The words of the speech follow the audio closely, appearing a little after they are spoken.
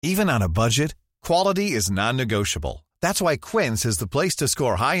Even on a budget, quality is non-negotiable. That's why Quince is the place to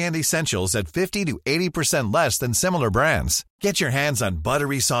score high-end essentials at 50 to 80% less than similar brands. Get your hands on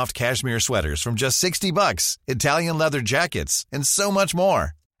buttery soft cashmere sweaters from just $60, Italian leather jackets, and so much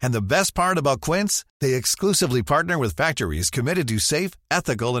more. And the best part about Quince, they exclusively partner with factories committed to safe,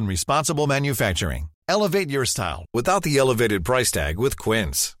 ethical, and responsible manufacturing. Elevate your style without the elevated price tag with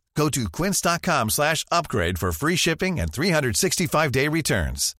Quince. Go to quince.com/upgrade for free shipping and 365-day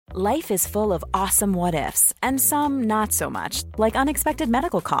returns. Life is full of awesome what-ifs, and some not so much, like unexpected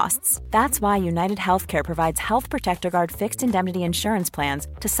medical costs. That's why United Healthcare provides Health Protector Guard fixed indemnity insurance plans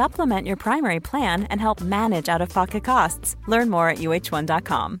to supplement your primary plan and help manage out-of-pocket costs. Learn more at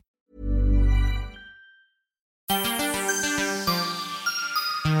uh1.com.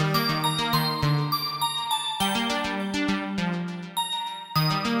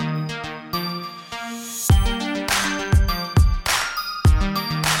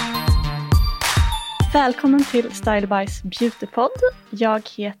 Välkommen till Stylebys Beautypod. Jag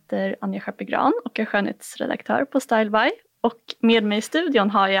heter Anja Schappegran och är skönhetsredaktör på Styleby. Och med mig i studion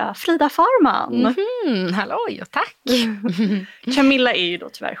har jag Frida Farman. Halloj och tack. Camilla är ju då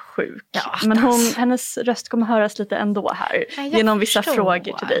tyvärr sjuk. Ja, men hennes röst kommer höras lite ändå här. Genom vissa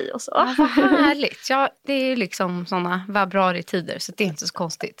frågor till dig och så. Ja, vad härligt. Ja, det är ju liksom sådana februari-tider så det är inte så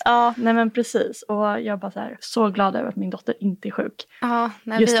konstigt. Ja, nej men precis. Och jag är bara så glad över att min dotter inte är sjuk. Ja,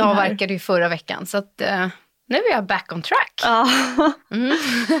 vi avverkade ju förra veckan så att nu är jag back on track. Ja.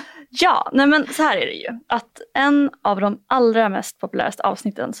 Ja, nej men så här är det ju. Att en av de allra mest populäraste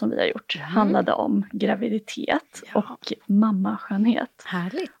avsnitten som vi har gjort handlade om graviditet och mammaskönhet.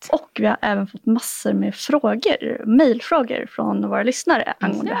 Härligt. Och vi har även fått massor med mejlfrågor från våra lyssnare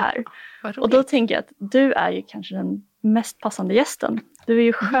angående det här. Och då tänker jag att du är ju kanske den mest passande gästen. Du är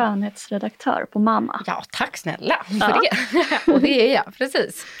ju skönhetsredaktör på Mamma. Ja, tack snälla för det. Och det är jag,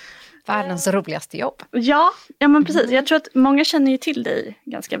 precis. Världens roligaste jobb. Ja, men precis. Jag tror att många känner ju till dig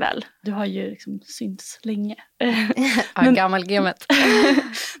ganska väl. Du har ju liksom synts länge. Gammalgamet.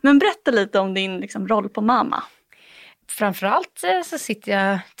 Men berätta lite om din liksom roll på Mamma. Framförallt så sitter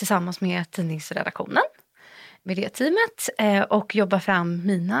jag tillsammans med tidningsredaktionen, med det teamet, och jobbar fram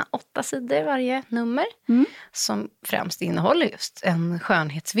mina 8 sidor varje nummer. Som främst innehåller just en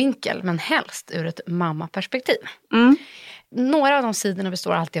skönhetsvinkel, men helst ur ett mammaperspektiv. Några av de sidorna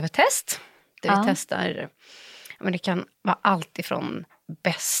består alltid av ett test. Där vi testar, men det kan vara allt ifrån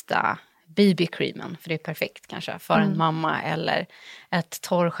bästa BB-creamen, för det är perfekt kanske för en mamma, eller ett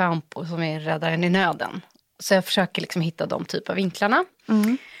torrschampo som är räddaren i nöden. Så jag försöker liksom hitta de typer av vinklarna.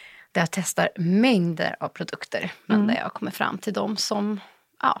 Där jag testar mängder av produkter, men där jag kommer fram till de som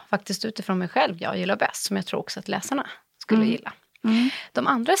faktiskt utifrån mig själv jag gillar bäst, som jag tror också att läsarna skulle gilla. De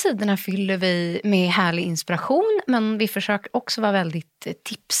andra sidorna fyller vi med härlig inspiration, men vi försöker också vara väldigt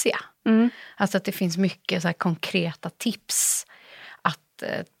tipsiga. Alltså att det finns mycket så här konkreta tips att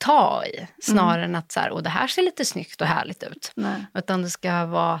ta i, snarare än att så här, och det här ser lite snyggt och härligt ut. Nej. Utan det ska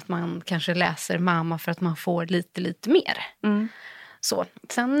vara att man kanske läser Mamma för att man får lite mer. Så.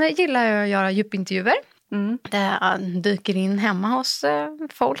 Sen gillar jag att göra djupintervjuer. Där jag dyker in hemma hos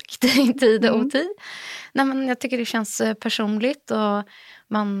folk i tid och otid. Nej, men jag tycker det känns personligt och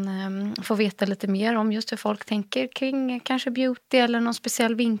man får veta lite mer om just hur folk tänker kring kanske beauty eller någon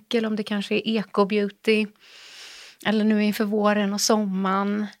speciell vinkel, om det kanske är eco-beauty eller nu inför våren och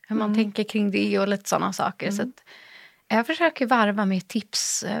sommaren, hur man tänker kring det och lite sådana saker. Så att jag försöker varva med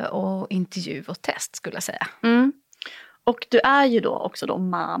tips och intervju och test, skulle jag säga. Och du är ju då också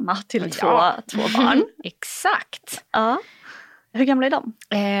mamma till två barn. Exakt. Ja. Hur gamla är de?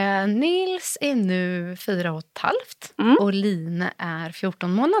 Nils är nu 4,5 och Line är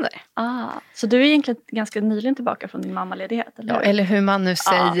 14 månader. Så du är egentligen ganska nyligen tillbaka från din mammaledighet, eller hur? Ja, eller hur man nu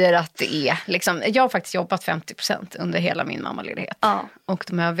säger att det är. Liksom, jag har faktiskt jobbat 50% under hela min mammaledighet. Och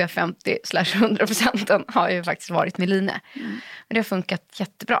de övriga 50/100% har ju faktiskt varit med Line. Men det har funkat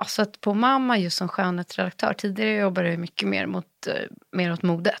jättebra. Så att på Mamma, just som skönhetsredaktör, tidigare jobbade jag mycket mer åt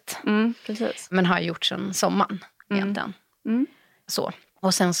modet. Precis. Men har gjort sedan sommaren egentligen. Så.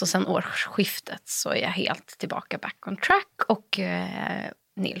 Och sen årsskiftet så är jag helt tillbaka back on track. Och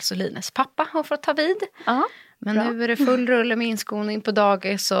Nils och Lines pappa har fått ta vid. Men bra. Nu är det full rulle med inskolning på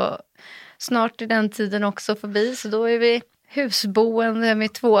dagis. Så snart är den tiden också förbi. Så då är vi husboende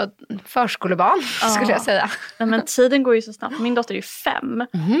med 2 förskolebarn, skulle jag säga. Ja, men tiden går ju så snabbt. Min dotter är ju 5.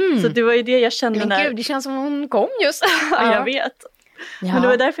 Så det var ju det jag kände. Men gud, det känns som hon kom just. Ja, jag vet. Ja. Men det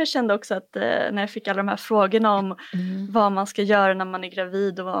var därför jag kände också att när jag fick alla de här frågorna om vad man ska göra när man är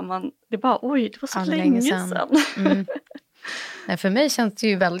gravid och vad man... Det bara, oj, det var så länge sedan. Nej, för mig känns det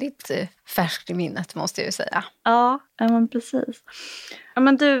ju väldigt färskt i minnet, måste jag ju säga. Ja, men precis. Ja,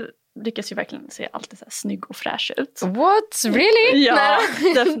 men du lyckas ju verkligen se alltid så här snygg och fräsch ut. What? Really? Ja,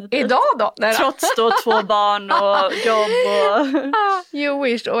 definitivt. Idag då? Trots då 2 barn och jobb och... You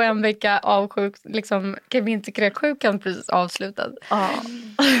wish. Och en vecka avsjuk, liksom vinterkräksjukan precis avslutad. Ja,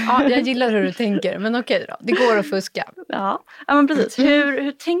 jag gillar hur du tänker, men okej då. Det går att fuska. Ja, men precis.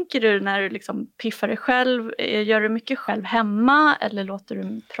 Hur tänker du när du liksom piffar dig själv? Gör du mycket själv hemma eller låter du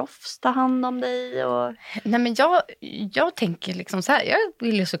en proffs ta hand om dig? Och... Nej, men jag tänker liksom så här. Jag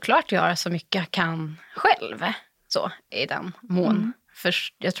vill ju såklart göra så mycket jag kan själv. Så i den mån. För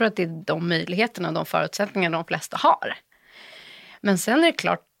jag tror att det är de möjligheterna och de förutsättningarna de flesta har. Men sen är det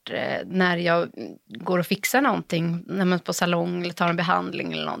klart, när jag går och fixar någonting, när man är på salong eller tar en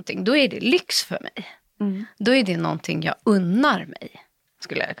behandling eller någonting, då är det lyx för mig. Då är det någonting jag unnar mig,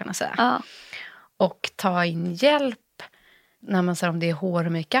 skulle jag kunna säga. Och ta in hjälp när man säger om det är hår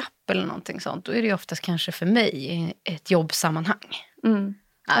och makeup eller någonting sånt, då är det oftast kanske för mig i ett jobbsammanhang.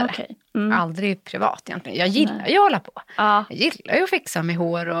 Okay. Aldrig privat egentligen. Jag gillar ju att hålla på. Jag gillar ju att fixa med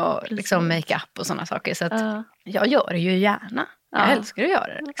hår och liksom makeup och sådana saker. Så att jag gör det ju gärna. Jag älskar att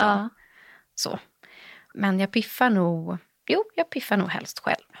göra det. Liksom. Så. Men jag piffar nog helst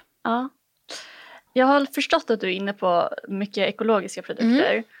själv. Jag har förstått att du är inne på mycket ekologiska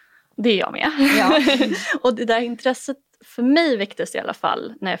produkter. Det är jag med. Och det där intresset för mig väcktes i alla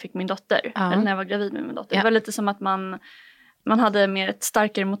fall när jag fick min dotter. Eller när jag var gravid med min dotter. Det var lite som att man hade mer ett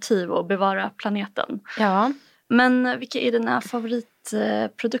starkare motiv att bevara planeten. Ja. Men vilka är dina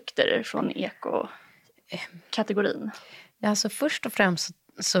favoritprodukter från eko-kategorin? Ja, alltså först och främst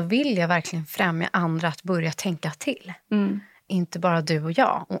så vill jag verkligen främja andra att börja tänka till. Inte bara du och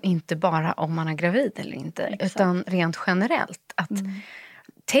jag. Och inte bara om man är gravid eller inte. Exakt. Utan rent generellt. Att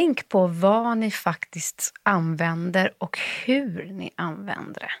tänk på vad ni faktiskt använder och hur ni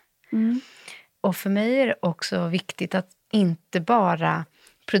använder det. Och för mig är det också viktigt att inte bara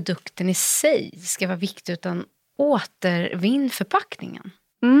produkten i sig ska vara viktig, utan återvinn förpackningen.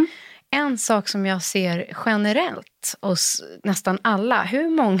 En sak som jag ser generellt hos nästan alla, hur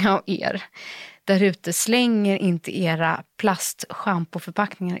många av er där ute slänger inte era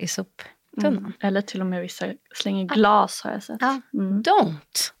plastschampoförpackningar i soptunnan? Eller till och med vissa slänger glas, har jag sett.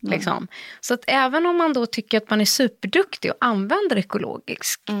 Don't, liksom. Så att även om man då tycker att man är superduktig och använder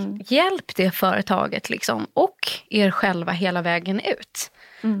ekologiskt, hjälp det företaget liksom, och er själva hela vägen ut.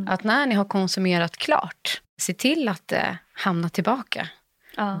 Att när ni har konsumerat klart, se till att det hamnar tillbaka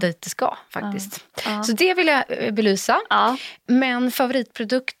dit det ska faktiskt. Så det vill jag belysa. Men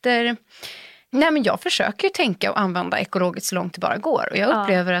favoritprodukter... Nej, men jag försöker ju tänka och använda ekologiskt så långt det bara går. Och jag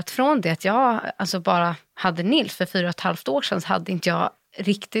upplever att från det att jag bara hade Nils för 4,5 år sedan, så hade inte jag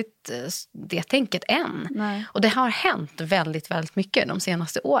riktigt det tänket än. Nej. Och det har hänt väldigt, väldigt mycket de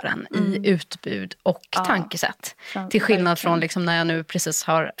senaste åren i utbud och tankesätt. Till skillnad från liksom när jag nu precis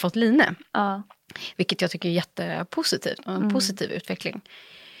har fått Line. Vilket jag tycker är jättepositivt och en positiv utveckling.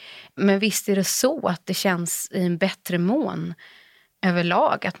 Men visst är det så att det känns i en bättre mån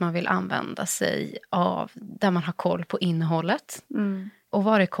överlag att man vill använda sig av där man har koll på innehållet och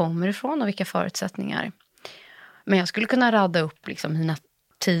var det kommer ifrån och vilka förutsättningar. Men jag skulle kunna radda upp liksom mina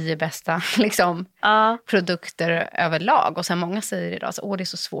 10 bästa liksom, produkter överlag. Och sen många säger idag att det är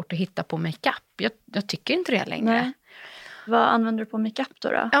så svårt att hitta på makeup. Jag tycker inte det längre. Nej. Vad använder du på makeup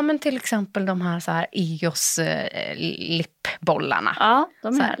då? Ja, men till exempel de här så här EOS lipbollarna. Ja,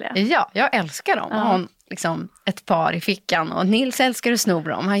 de är härliga. Ja, jag älskar dem. Hon liksom ett par i fickan. Och Nils älskar att sno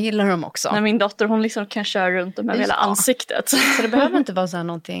dem. Han gillar dem också. Nej, min dotter, hon liksom kan köra runt dem med hela ansiktet. Så det behöver inte vara så här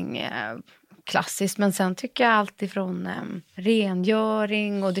någonting klassiskt. Men sen tycker jag alltid från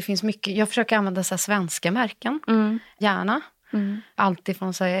rengöring. Och det finns mycket. Jag försöker använda så här svenska märken. Gärna. Alltid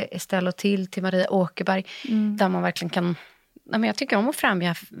från så här Estelle till Maria Åkerberg. Där man verkligen kan... Men jag tycker om att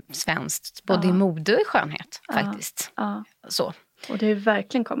främja svenskt. Både i mode och i skönhet faktiskt. Så. Och det har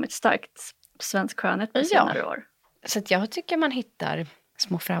verkligen kommit starkt svensk skönhet på senare år. Så att jag tycker man hittar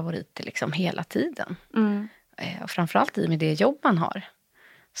små favoriter liksom hela tiden. Och framförallt i med det jobb man har.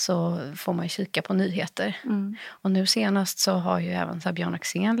 Så får man ju kika på nyheter. Och nu senast så har ju även Björn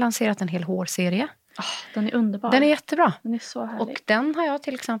Axén lanserat en hel hårserie. Den är underbar. Den är jättebra. Den är så härlig. Och den har jag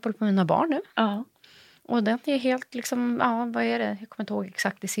till exempel på mina barn nu. Och den är helt liksom, vad är det? Jag kommer inte ihåg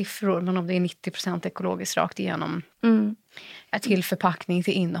exakt i siffror. Men om det är 90% ekologiskt rakt igenom. Till förpackning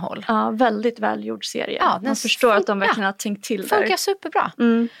till innehåll. Ja, väldigt välgjord serie. Man förstår att de verkligen har tänkt till där. Funkar superbra.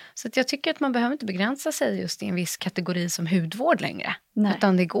 Så att jag tycker att man behöver inte begränsa sig just i en viss kategori som hudvård längre. Nej.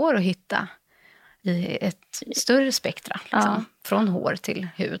 Utan det går att hitta i ett större spektra. Liksom, från hår till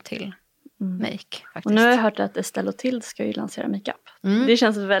hud till make. Faktiskt. Och nu har jag hört att Estelle och Tilde ska ju lansera makeup. Det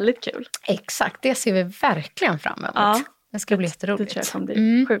känns väldigt kul. Exakt, det ser vi verkligen fram emot. Ja, det ska bli jätteroligt. Det tror jag kommer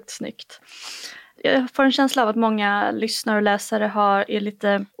bli sjukt snyggt. Jag får en känsla av att många lyssnare och läsare är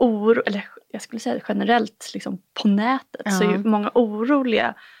lite eller jag skulle säga generellt liksom på nätet. Så är många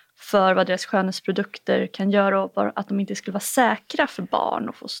oroliga för vad deras skönhetsprodukter kan göra och att de inte skulle vara säkra för barn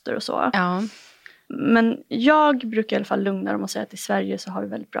och foster och så. Ja. Men jag brukar i alla fall lugna dem och säga att i Sverige så har vi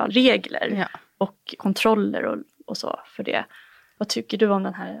väldigt bra regler och kontroller och så för det. Vad tycker du om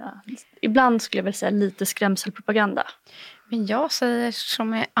den här, ibland skulle jag väl säga lite skrämselpropaganda? Men jag säger som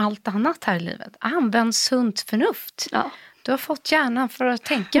med allt annat här i livet, använd sunt förnuft. Ja. Du har fått hjärnan för att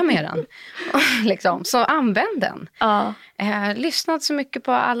tänka med den. Liksom. Så använd den. Ja. Lyssnat så mycket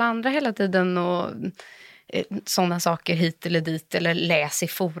på alla andra hela tiden och sådana saker hit eller dit eller läs i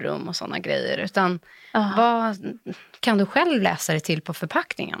forum och sådana grejer. Utan vad kan du själv läsa det till på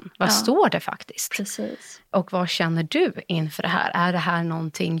förpackningen? Vad står det faktiskt? Precis. Och vad känner du inför det här? Är det här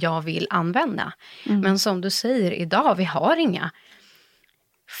någonting jag vill använda? Men som du säger idag, vi har inga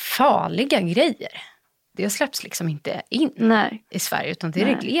farliga grejer. Det släpps liksom inte in i Sverige utan det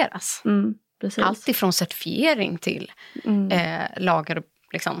regleras. Precis. Allt ifrån certifiering till lagar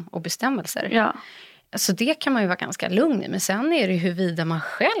och bestämmelser. Ja. Så det kan man ju vara ganska lugn i. Men sen är det huruvida man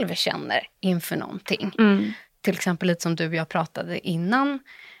själv känner inför någonting. Till exempel lite som du och jag pratade innan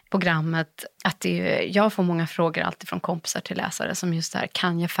programmet. Att jag får många frågor alltid från kompisar till läsare som just det här,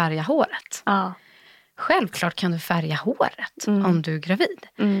 kan jag färga håret? Ja. Självklart kan du färga håret om du är gravid.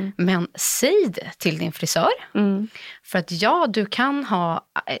 Men säg det till din frisör. För att du kan ha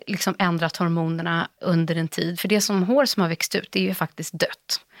ändrat hormonerna under en tid. För det som hår som har växt ut, det är ju faktiskt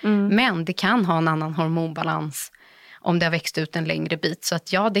dött. Men det kan ha en annan hormonbalans om det har växt ut en längre bit. Så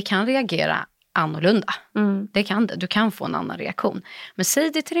att det kan reagera annorlunda. Det kan det. Du kan få en annan reaktion. Men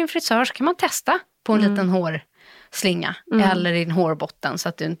säg det till din frisör så kan man testa på en liten hårslinga. Eller i en hårbotten så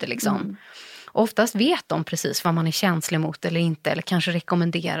att du inte Oftast vet de precis vad man är känslig mot eller inte. Eller kanske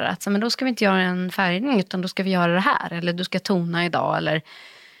rekommenderar att men då ska vi inte göra en färgning utan då ska vi göra det här. Eller du ska tona idag eller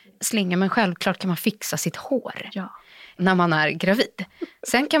slinga. Men självklart kan man fixa sitt hår när man är gravid.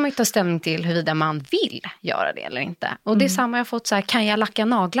 Sen kan man ju ta ställning till huruvida man vill göra det eller inte. Och det är samma jag har fått så här, kan jag lacka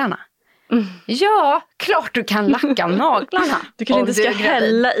naglarna? Ja, klart du kan lacka naglarna. Du kan inte ska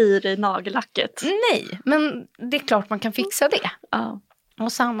hälla i dig nagellacket. Nej, men det är klart man kan fixa det.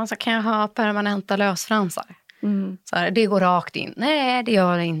 Och samma så kan jag ha permanenta lösfransar. Så här, det går rakt in. Nej, det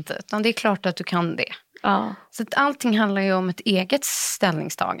gör det inte. Utan det är klart att du kan det. Så att allting handlar ju om ett eget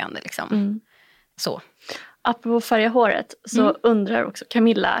ställningstagande. Så. Apropå färga håret så undrar också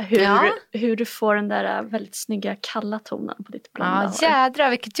Camilla hur du får den där väldigt snygga kalla tonen på ditt blonda hår. Jädrar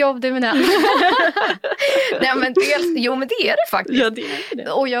vilket jobb du menar. Nej, men men det är det faktiskt. Ja, det är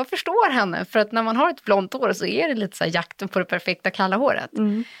det. Och jag förstår henne för att när man har ett blont hår så är det lite så här jakten på det perfekta kalla håret.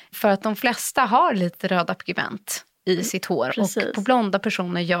 För att de flesta har lite röda pigment i sitt hår. Precis. Och på blonda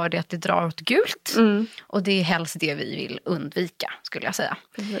personer gör det att det drar åt gult. Och det är helst det vi vill undvika skulle jag säga.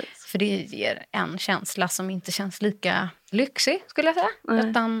 Precis. För det ger en känsla som inte känns lika lyxig skulle jag säga.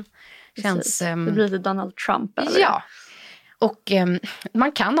 Utan känns... det blir lite Donald Trump över det. Och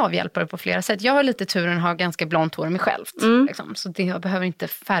man kan avhjälpa det på flera sätt. Jag har lite turen att ha ganska blont hår mig själv. Så jag behöver inte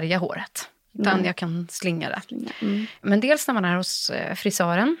färga håret. Utan jag kan slinga det. Men dels när man är hos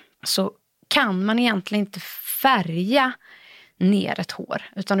frisören så kan man egentligen inte färga ner ett hår.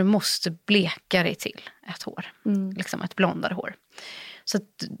 Utan du måste bleka dig till ett hår. Ett blondare hår. Så att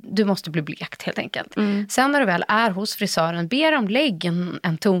du måste bli blekt helt enkelt. Sen när du väl är hos frisören ber de lägga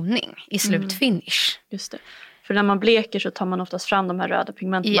en toning i slutfinish. Just det. För när man bleker så tar man oftast fram de här röda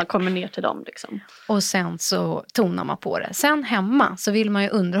pigmenten. Man kommer ner till dem Och sen så tonar man på det. Sen hemma så vill man ju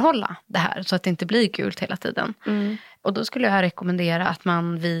underhålla det här så att det inte blir gult hela tiden. Och då skulle jag rekommendera att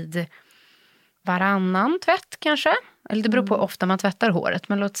man vid varannan tvätt kanske. Eller det beror på hur ofta man tvättar håret.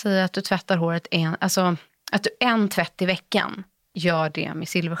 Men låt säga att du tvättar håret att du en tvätt i veckan gör det med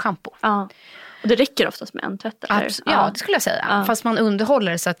silverschampo. Och det räcker oftast med en tvätt? Ja, det skulle jag säga. Fast man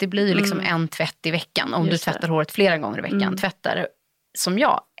underhåller så att det blir en tvätt i veckan. Om du tvättar håret flera gånger i veckan. Tvättar som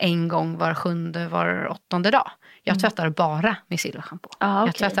jag en gång var 7:e, var 8:e dag. Jag tvättar bara med silverschampo.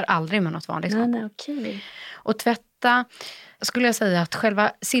 Jag tvättar aldrig med något vanligt schampo. Och tvätta, skulle jag säga att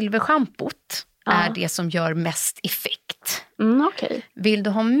själva silverschampot är det som gör mest effekt Okej. Vill du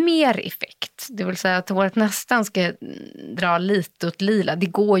ha mer effekt, det vill säga att håret nästan ska dra lite åt lila, det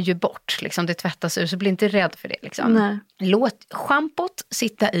går ju bort, liksom, det tvättas ur, så bli inte rädd för det. Liksom. Nej. Låt schampot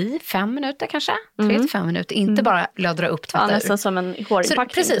sitta i 5 minuter kanske, 3-5 minuter, inte bara lödra upp, tvätta ur. Nästan som en hårinpackning.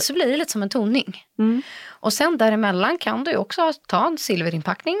 Precis, så blir det lite som en toning. Och sen däremellan kan du också ta en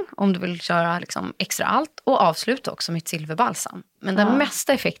silverinpackning om du vill köra liksom extra allt, och avsluta också med ett silverbalsam. Men den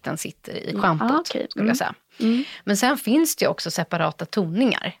mesta effekten sitter i schampot, skulle jag säga. Men sen finns det ju också separata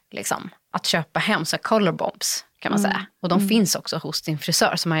toningar liksom, att köpa hem, så color bombs kan man säga. Och de finns också hos din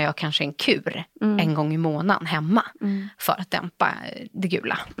frisör, som man gör kanske en kur en gång i månaden hemma för att dämpa det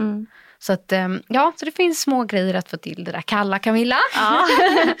gula. Så att, så det finns små grejer att få till det där kalla, Camilla. Ja.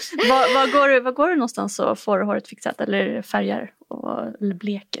 Var går du någonstans och får håret fixat, eller färgar eller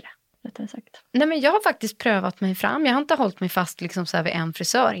bleker? Rättare sagt. Nej, men jag har faktiskt prövat mig fram. Jag har inte hållit mig fast liksom så här vid en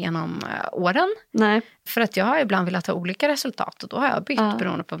frisör genom åren. Nej. För att jag har ibland velat ha olika resultat. Och då har jag bytt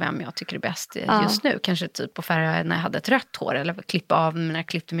beroende på vem jag tycker är bäst just nu. Kanske typ på färg när jag hade ett rött hår. Eller klippa av när jag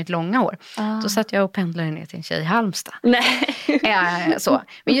klippte mitt långa hår. Då satt jag och pendlade ner till en tjej i Halmstad. Nej. Så.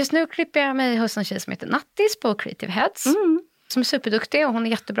 Men just nu klipper jag mig hos en tjej som heter Nattis på Creative Heads. Som är superduktig, och hon är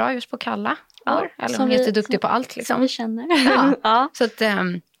jättebra just på kalla hår. Eller hon är jätteduktig på allt. Liksom. Som vi känner.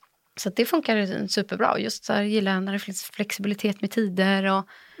 Så att det funkar superbra. Just så här, gillar när det finns flexibilitet med tider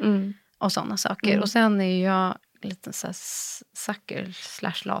och sådana saker. Och sen är jag lite så här sucker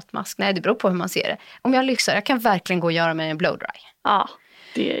 / latmask. Nej, det beror på hur man ser det. Om jag lyxar, jag kan verkligen gå och göra mig en blow dry. Ja,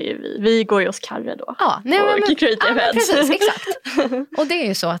 det är ju vi. Vi går ju hos Karre då. Ja, precis, exakt. Och det är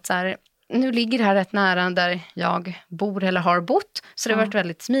ju så att så här, nu ligger det här rätt nära där jag bor eller har bott. Så det har varit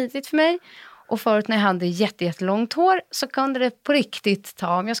väldigt smidigt för mig. Och förut när jag hade jättelångt hår så kunde det på riktigt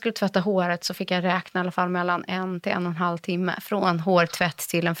ta, om jag skulle tvätta håret så fick jag räkna i alla fall mellan 1 till 1,5 timme från hårtvätt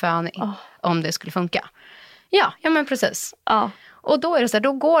till en föning, om det skulle funka. Ja men precis. Och då är det så här,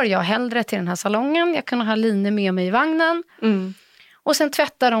 då går jag hellre till den här salongen, jag kan ha Line med mig i vagnen. Och sen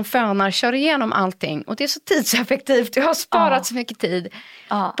tvättar de, fönar, kör igenom allting. Och det är så tidseffektivt, jag har sparat så mycket tid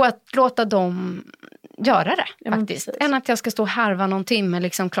på att låta dem göra det faktiskt. Än att jag ska stå och harva någon timme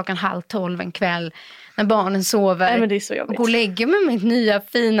liksom 11:30 en kväll när barnen sover. Nej, men det är så jobbigt. Och gå och lägga med mitt nya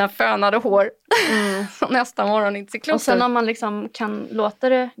fina fönade hår. Nästa morgon inte klokt. Och sen om man liksom kan låta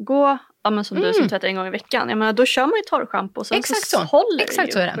det gå, men som du som tvättar en gång i veckan. Jag menar, då kör man ju torrschampo och sen exakt så håller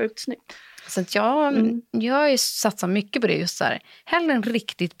exakt det ju sjukt snyggt. Så att jag satsar mycket på det just så här. Hellre en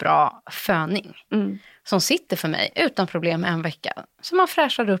riktigt bra föning. Som sitter för mig utan problem en vecka. Så man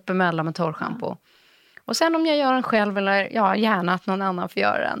fräschar upp emellan med torrschampo. Och sen om jag gör den själv eller gärna att någon annan får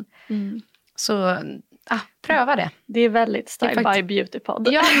göra den. Så pröva det. Det är väldigt Style by Beauty Pod.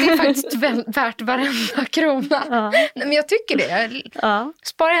 Ja, det är faktiskt värt varenda krona. Men jag tycker det.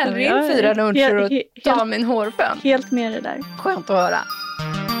 Spara hellre in 4 luncher och ta min hårfön. Helt med det där. Skönt att höra.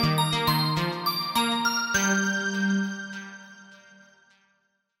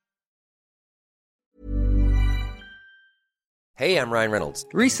 Hey, I'm Ryan Reynolds.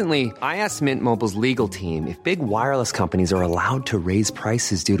 Recently, I asked Mint Mobile's legal team if big wireless companies are allowed to raise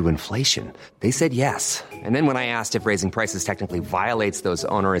prices due to inflation. They said yes. And then when I asked if raising prices technically violates those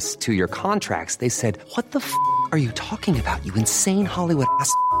onerous 2-year contracts, they said, "What the f*** are you talking about, you insane Hollywood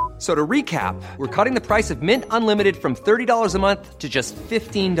ass?" So to recap, we're cutting the price of Mint Unlimited from $30 a month to just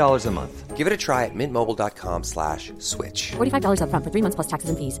 $15 a month. Give it a try at mintmobile.com/switch. $45 up front for 3 months plus taxes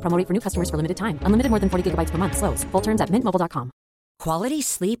and fees. Promo rate for new customers for limited time. Unlimited more than 40 gigabytes per month. Slows full terms at mintmobile.com. Quality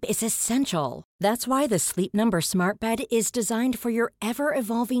sleep is essential. That's why the Sleep Number Smart Bed is designed for your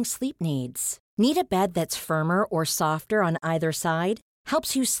ever-evolving sleep needs. Need a bed that's firmer or softer on either side?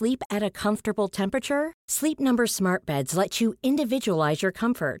 Helps you sleep at a comfortable temperature? Sleep Number Smart Beds let you individualize your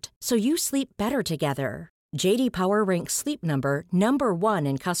comfort, so you sleep better together. JD Power ranks Sleep Number #1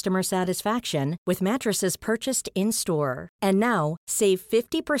 in customer satisfaction with mattresses purchased in-store. And now, save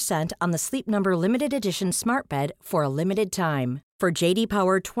 50% on the Sleep Number Limited Edition Smart Bed for a limited time. For JD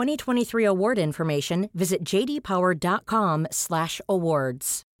Power 2023 award information, visit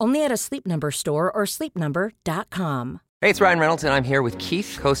jdpower.com/awards. Only at a Sleep Number store or sleepnumber.com. Hey, it's Ryan Reynolds, and I'm here with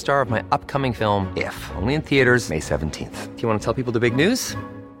Keith, co-star of my upcoming film, If, only in theaters May 17th. Do you want to tell people the big news?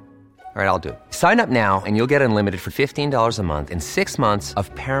 All right, I'll do it. Sign up now and you'll get unlimited for $15 a month and 6 months of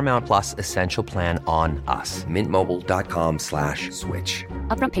Paramount Plus Essential Plan on us. mintmobile.com/switch.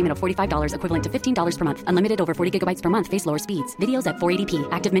 Upfront payment of $45 equivalent to $15 per month. Unlimited over 40 gigabytes per month. Face lower speeds. Videos at 480p.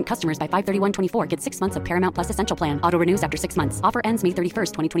 Active Mint customers by 531.24 get 6 months of Paramount Plus Essential Plan. Auto renews after 6 months. Offer ends May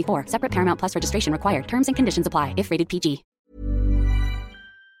 31st, 2024. Separate Paramount Plus registration required. Terms and conditions apply if rated PG.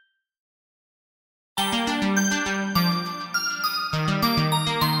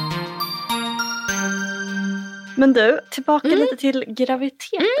 Men du, tillbaka lite till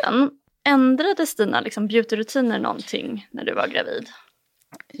graviditeten. Ändrades dina liksom, beautyrutiner någonting när du var gravid?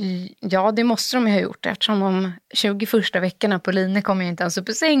 Ja, det måste de ha gjort eftersom de 21 veckorna på Line kom jag inte ens upp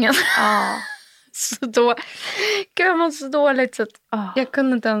i sängen. Så då jag var så dåligt så att jag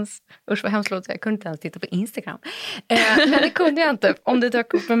kunde inte ens, usch vad hemskt låt, jag kunde inte ens titta på Instagram. Men det kunde jag inte om det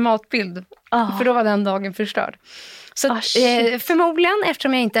dök upp en matbild. För då var den dagen förstörd. Så förmodligen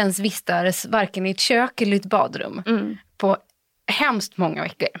eftersom jag inte ens vistades varken i ett kök eller ett badrum på hemskt många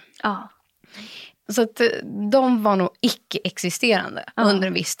veckor. Så att de var nog icke-existerande under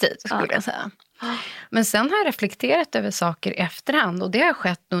en viss tid skulle jag säga. Men sen har jag reflekterat över saker i efterhand och det har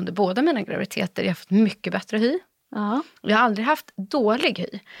skett under båda mina graviditeter. Jag har fått mycket bättre hy. Jag har aldrig haft dålig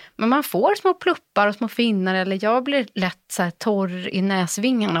hy. Men man får små pluppar och små finnar eller jag blir lätt så här torr i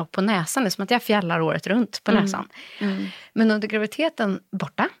näsvingarna och på näsan. Det är som att jag fjällar året runt på näsan. Men under graviditeten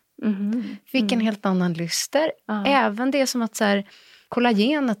borta. Fick en helt annan lyster. Även det som att så här,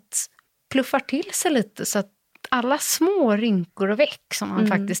 kollagenet pluffar till sig lite så att alla små rynkor och veck som man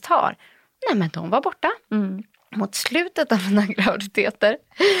faktiskt har. Nej men de var borta. Mot slutet av mina graviditeter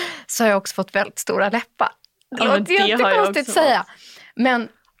så har jag också fått väldigt stora läppar. Det låter jättekonstigt att säga. Men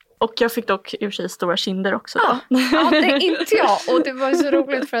och jag fick dock i och för sig stora kinder också. Då. Det är inte jag. Och det var så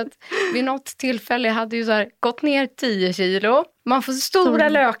roligt för att vid något tillfälle jag hade ju så här gått ner 10 kilo. Man får stora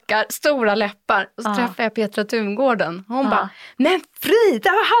lökar, stora läppar. Och så träffade jag Petra Tungården. Hon bara, men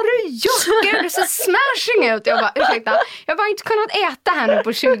Frida, vad har du gjort? Gud, du ser smashing ut. Jag bara, ursäkta, jag har bara inte kunnat äta här nu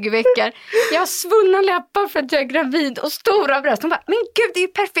på 20 veckor. Jag har svullna läppar för att jag är gravid och stora bröst. Hon bara, men gud, det är ju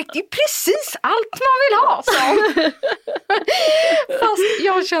perfekt. Det är precis allt man vill ha. Fast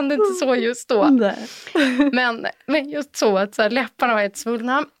jag kände inte så just då. Men just så att så här, läpparna var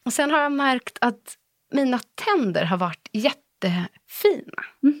jättesvullna. Och sen har jag märkt att mina tänder har varit jättefina.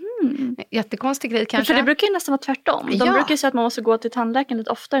 Jättekonstig grej kanske. För det brukar ju nästan vara tvärtom. De brukar ju säga att man måste gå till tandläkaren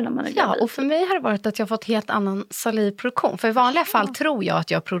lite oftare när man är gravid. Ja, och för mig har det varit att jag fått helt annan salivproduktion. För i vanliga fall tror jag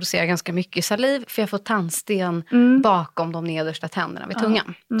att jag producerar ganska mycket saliv. För jag får tandsten bakom de nedersta tänderna vid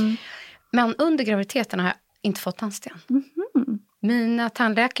tungan. Men under graviditeten har jag inte fått tandsten. Mina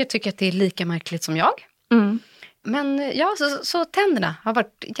tandläkare tycker att det är lika märkligt som jag. Men ja, så tänderna har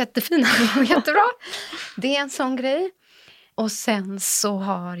varit jättefina och jättebra. Det är en sån grej. Och sen så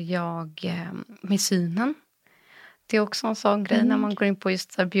har jag med synen. Det är också en sån grej när man går in på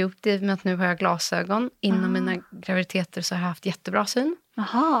just så beauty. Med att nu har jag glasögon. Inom mina graviditeter så har jag haft jättebra syn.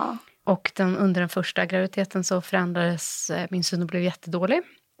 Och under den första graviditeten så förändrades min syn och blev jättedålig.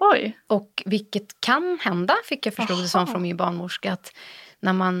 Oj. Och vilket kan hända, fick jag förstå det som från min barnmorska, att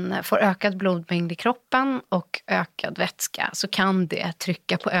när man får ökad blodmängd i kroppen och ökad vätska så kan det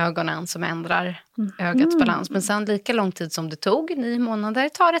trycka på ögonen som ändrar ögats balans. Men sen lika lång tid som det tog, 9 månader,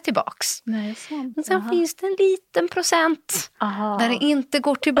 tar det tillbaks. Nej, sant. Men sen finns det en liten procent där det inte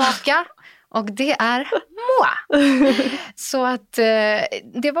går tillbaka. Och det är moi. Så att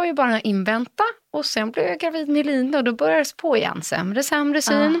det var ju bara att invänta. Och sen blev jag gravid med Line och då började det på igen. Sämre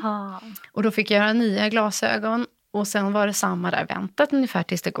syn. Och då fick jag göra nya glasögon. Och sen var det samma där, väntat ungefär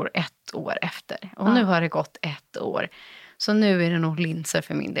tills det går 1 år efter. Och nu har det gått 1 år. Så nu är det nog linser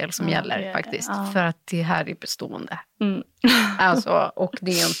för min del som gäller faktiskt. För att det här är bestående. Alltså, och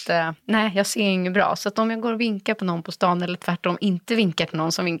det är inte, nej jag ser inget bra. Så att om jag går och vinkar på någon på stan eller tvärtom inte vinkar till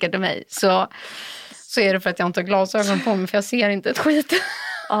någon som vinkar till mig. Så är det för att jag inte har glasögon på mig för jag ser inte ett skit.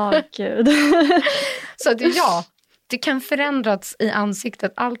 Gud. Så att det kan förändras i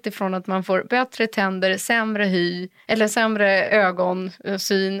ansiktet allt ifrån att man får bättre tänder, sämre hy, eller sämre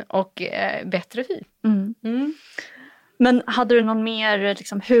ögonsyn och bättre hy. Men hade du någon mer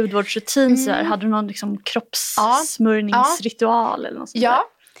liksom, hudvårdsrutin? Så här? Hade du någon liksom, kroppssmörjningsritual eller något sånt där?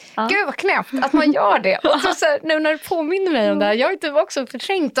 Gud vad knäppt att man gör det. Och så här, nu när du påminner mig om det här, jag har inte också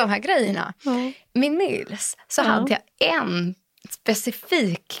förträngt de här grejerna. Med Nils så hade jag en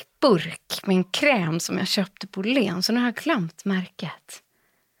specifik burk med en kräm som jag köpte på Len. Så nu har jag glömt märket.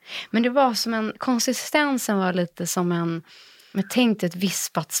 Men det var som konsistensen var lite som men tänk ett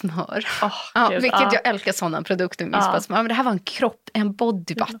vispat smör. Vilket jag älskar sådana produkter med vispat smör. Men det här var en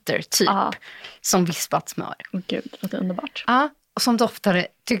body butter typ. Som vispat smör. Gud, det är underbart. Och som doftade,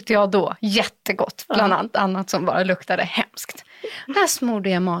 tyckte jag då, jättegott. Bland annat som bara luktade hemskt. Där smorde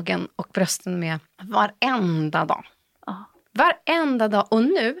jag magen och brösten med varenda dag. Varenda dag. Och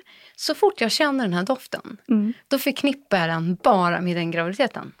nu, så fort jag känner den här doften, då förknippar jag den bara med den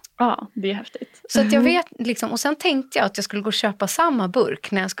graviditeten. Ja, det är häftigt. Så att jag vet liksom, och sen tänkte jag att jag skulle gå och köpa samma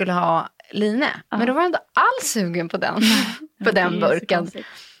burk när jag skulle ha Line. Men då var jag inte alls sugen på den, på den burken.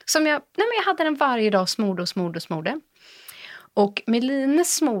 Som jag hade den varje dag, smorde. Och med Line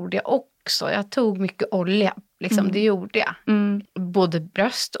smorde jag också. Jag tog mycket olja Liksom, det gjorde jag. Både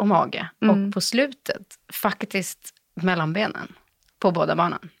bröst och mage. Och på slutet faktiskt mellan benen på båda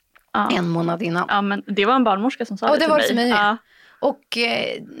barnen. 1 månad innan. Ja, men det var en barnmorska som sa det till mig. Och det var till mig. Ja. Och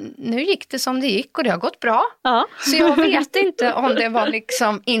nu gick det som det gick och det har gått bra. Ja. Så jag vet inte om det var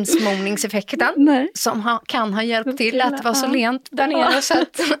liksom insmorningseffekten som kan ha hjälpt till att det var så lent där nere så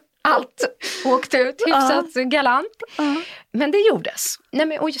att allt åkte ut hyfsat galant. Men det gjordes. Nej,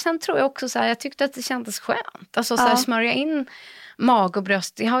 men, och sen tror jag också så här, jag tyckte att det kändes skönt. Alltså så här, smörja in mag och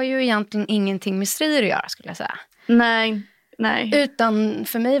bröst, det har ju egentligen ingenting med strier att göra skulle jag säga. Nej. Utan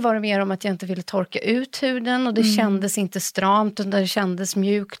för mig var det mer om att jag inte ville torka ut huden och det kändes inte stramt utan det kändes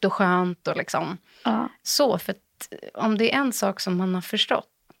mjukt och skönt och liksom så. För att om det är en sak som man har förstått,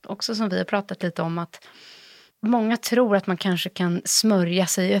 också som vi har pratat lite om, att många tror att man kanske kan smörja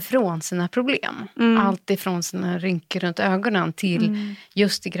sig ifrån sina problem. Allt ifrån sina rynkor runt ögonen till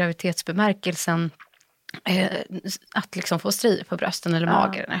just i graviditetsbemärkelsen att liksom få strier på brösten eller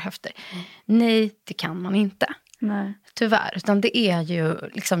magen eller höfter. Nej, det kan man inte. Nej. Tyvärr, utan det är ju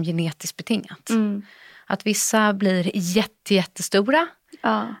liksom genetiskt betingat. Att vissa blir jättestora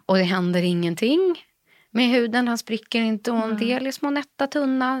och det händer ingenting med huden, han spricker inte och en del är små nätta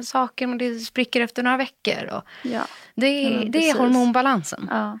tunna saker men det spricker efter några veckor och det är hormonbalansen.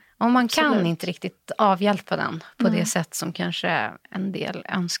 Och man kan inte riktigt avhjälpa den på det sätt som kanske en del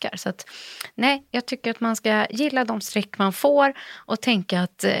önskar. Så att, nej, jag tycker att man ska gilla de streck man får och tänka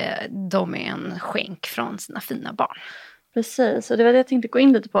att de är en skänk från sina fina barn. Precis, och det var det jag tänkte gå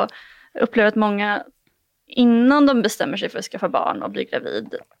in lite på. Jag upplever att många innan de bestämmer sig för att skaffa barn och bli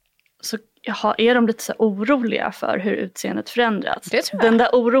gravid så är de lite så oroliga för hur utseendet förändras. Det tror jag. Den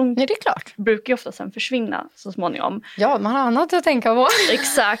där oron det är klart. Brukar ju ofta sen försvinna så småningom. Ja, man har annat att tänka på.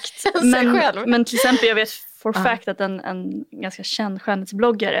 Exakt. men till exempel jag vet for fact att en ganska känd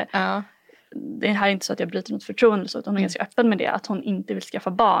skönhetsbloggare, det här är inte så att jag bryter något förtroende så, utan hon är ganska öppen med det, att hon inte vill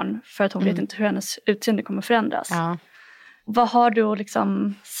skaffa barn för att hon vet inte hur hennes utseende kommer förändras. Vad har du att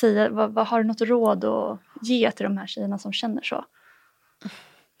liksom säga, vad har du något råd att ge till de här tjejerna som känner så?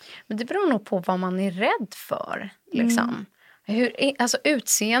 Men det beror nog på vad man är rädd för. Liksom. Alltså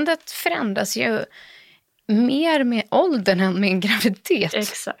utseendet förändras ju mer med åldern än med en graviditet.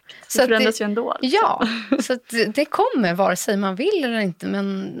 Exakt, det förändras ju ändå. Ja, så att det kommer vare sig man vill eller inte,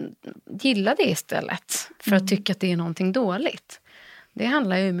 men gilla det istället för att tycka att det är någonting dåligt. Det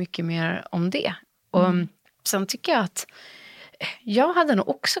handlar ju mycket mer om det. Och sen tycker jag att jag hade nog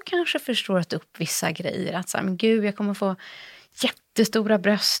också kanske förstått upp vissa grejer. Att så här, men gud, jag kommer få jättestora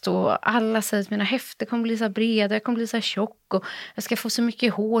bröst och alla säger att mina höfter kommer bli så breda, jag kommer bli så tjock och jag ska få så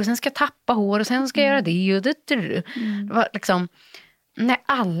mycket hår, sen ska jag tappa hår och sen ska jag göra det och det. Det var liksom, nej,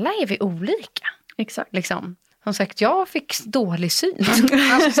 alla är vi olika. Exakt. Liksom. Som sagt, jag fick dålig syn.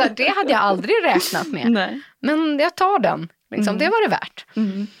 Alltså, så här, det hade jag aldrig räknat med. Nej. Men jag tar den. Liksom, det var det värt.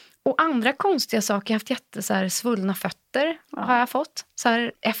 Och andra konstiga saker, jag har haft så här, svullna fötter har jag fått så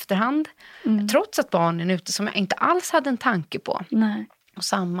här, efterhand. Trots att barnen är ute som jag inte alls hade en tanke på. Nej. Och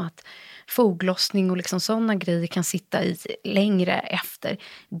samma att foglossning och liksom sådana grejer kan sitta i längre efter.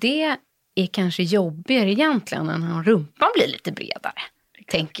 Det är kanske jobbigare egentligen än när rumpan blir lite bredare.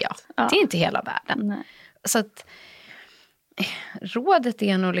 Tänker jag. Det är inte hela världen. Nej. Så att rådet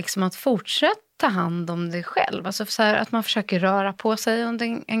är nog liksom att fortsätta ta hand om dig själv. Alltså så här, att man försöker röra på sig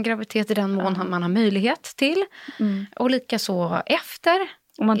under en graviditet i den mån man har möjlighet till. Och lika så efter.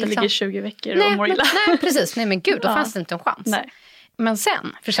 Om man inte ligger 20 veckor och mår illa. Nej, precis. Nej, men gud, då fanns det inte en chans. Nej. Men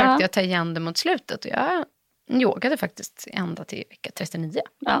sen försökte jag ta igen det mot slutet. Och jag yogade faktiskt ända till vecka 39.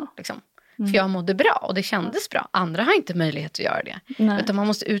 Liksom. För jag mådde bra och det kändes bra. Andra har inte möjlighet att göra det. Nej. Utan man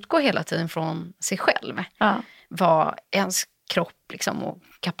måste utgå hela tiden från sig själv. Vad ens kropp liksom, och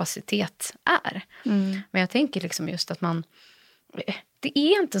kapacitet är. Men jag tänker liksom just att det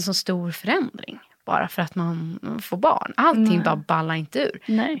är inte en så stor förändring bara för att man får barn. Allting bara ballar inte ur.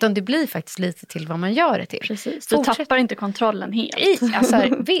 Nej. Utan det blir faktiskt lite till vad man gör det till. Precis, du tappar inte kontrollen helt. Alltså,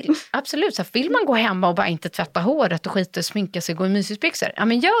 absolut, så vill man gå hemma och bara inte tvätta håret och skita och sminka sig och gå i mysisbyxor, ja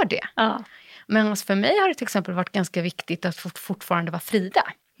men gör det. Men alltså, för mig har det till exempel varit ganska viktigt att fortfarande vara Frida.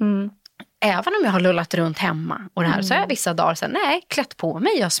 Även om jag har lullat runt hemma och det här, så har jag vissa dagar så här, nej, klätt på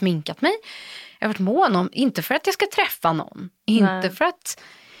mig, jag har sminkat mig. Jag har varit mån om, inte för att jag ska träffa någon, inte för att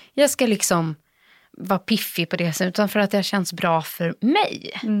jag ska liksom vara piffig på det sättet, utan för att det känns bra för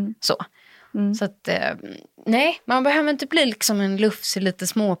mig. Så att, nej, man behöver inte bli liksom en lufsig, lite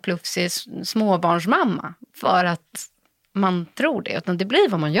småplufsig småbarnsmamma för att man tror det, utan det blir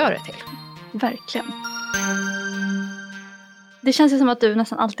vad man gör det till. Verkligen. Det känns ju som att du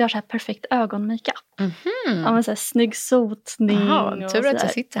nästan alltid har så här perfekt ögonmakeup. Ja, men så här snygg sotning. Jaha, tur att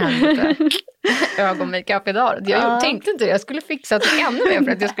jag sitter här lite. ögonmakeup idag. Jag tänkte inte det. Jag skulle fixa det ännu mer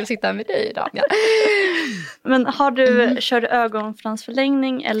för att jag skulle sitta med dig idag. Ja. Men kör du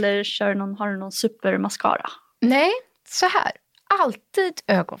ögonfransförlängning eller har du någon supermascara? Nej, så här. Alltid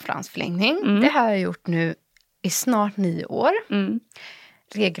ögonfransförlängning. Det har jag gjort nu i snart 9 år.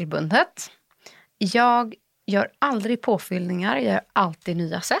 Regelbundet. Jag gör aldrig påfyllningar. Jag gör alltid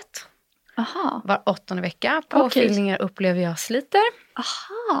nya set. Aha. Var 8:e vecka. Påfyllningar upplever jag sliter.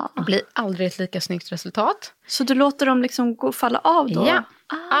 Aha. Det blir aldrig ett lika snyggt resultat. Så du låter dem liksom falla av då? Ja.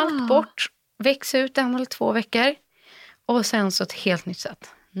 Allt bort. Väx ut 1 eller 2 veckor. Och sen så ett helt nytt set.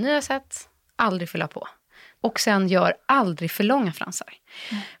 Nya set. Aldrig fylla på. Och sen gör aldrig för långa fransar.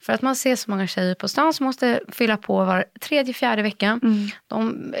 För att man ser så många tjejer på stan som måste fylla på var 3-4 vecka.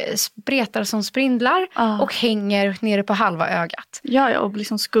 De spretar som sprindlar och hänger nere på halva ögat. Ja, och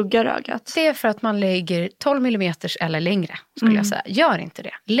liksom skuggar ögat. Det är för att man lägger 12 mm eller längre, skulle jag säga. Gör inte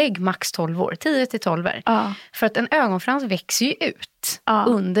det. Lägg max 12 år, 10-12. För att en ögonfrans växer ju ut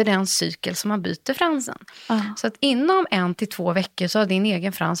under den cykel som man byter fransen. Så att inom 1-2 veckor så har din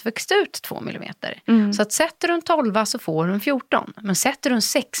egen frans växt ut 2 mm. Så att sätter du en 12 så får du en 14. Men sätter du en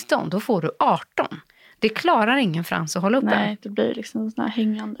 16 då får du 18. Det klarar ingen frans att hålla uppe. Nej, det blir liksom sån här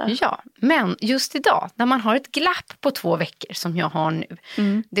hängande. Ja, men just idag när man har ett glapp på 2 veckor som jag har nu.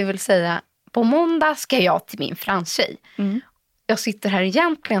 Det vill säga, på måndag ska jag till min franstjej. Jag sitter här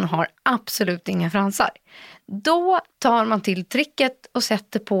egentligen och har absolut inga fransar. Då tar man till tricket och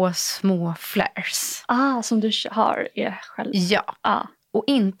sätter på små flares. Som du har själv. Ja. Och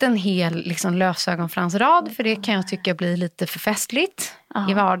inte en hel liksom, lösögonfransrad. För det kan jag tycka blir lite för festligt.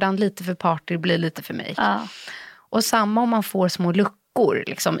 I vardagen lite för party, blir lite för mig. Och samma om man får små luckor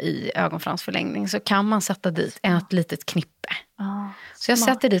liksom, i ögonfransförlängning. Så kan man sätta dit ett litet knippe. Så jag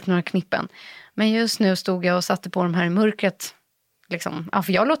sätter dit några knippen. Men just nu stod jag och satte på de här i mörkret. Liksom,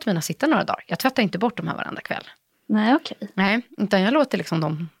 för jag låter mina sitta några dagar. Jag tvättar inte bort de här varenda kväll. Nej, okej. Nej, utan jag låter liksom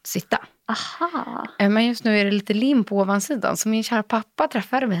dem sitta. Aha. Men just nu är det lite lim på ovansidan. Så min kära pappa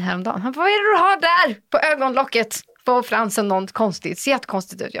träffade mig häromdagen. Han bara, vad är det du har där på ögonlocket? På fransen något konstigt. Ser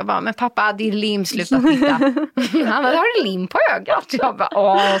jättekonstigt ut. Jag bara, men pappa, det är lim, sluta titta. Han bara, har du lim på ögat? Jag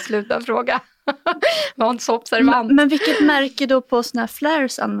bara, sluta fråga. Var inte så observant. Men vilket märke då på såna här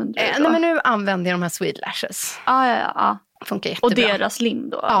flares använder du då? Nej, men nu använder jag de här Sweet Lashes. Ja. Funkar jättebra. Och deras lim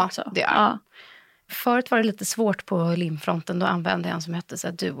då? Ja, också. det är. Förut var det lite svårt på limfronten. Då använde jag en som hette så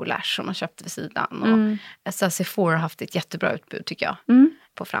här, Duo Lash som man köpte vid sidan. Och Sephora har haft ett jättebra utbud tycker jag.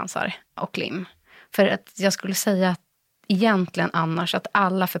 På fransar och lim. För att jag skulle säga att egentligen annars att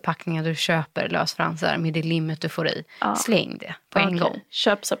alla förpackningar du köper lösfransar med det limmet du får i. Släng det på en gång.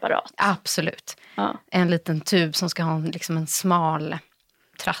 Köp separat. Absolut. En liten tub som ska ha liksom en smal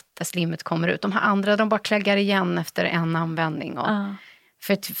tratt där slimmet kommer ut. De här andra de bara kläggar igen efter en användning. Och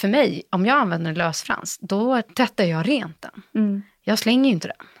för mig, om jag använder en lösfrans, då tvättar jag rent den. Jag slänger ju inte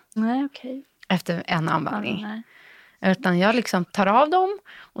den. Nej, okej. Efter en användning. Utan jag liksom tar av dem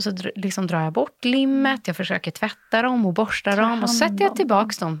och så liksom drar jag bort limmet. Jag försöker tvätta dem och borsta dem. Och så sätter jag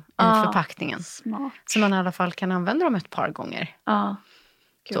tillbaka dem i förpackningen. Smart. Så man i alla fall kan använda dem ett par gånger.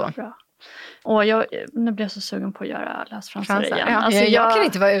 Gud, så. Bra. Och nu blir jag så sugen på att göra lösfransar igen. Ja, alltså jag kan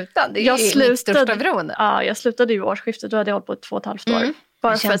inte vara utan. Det är mitt största beroende. Ja, jag slutade ju årsskiftet. Då hade jag hållit på 2,5 år.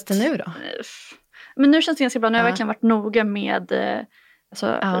 Hur känns det nu då? Men nu känns det ganska bra. Nu har jag verkligen varit noga med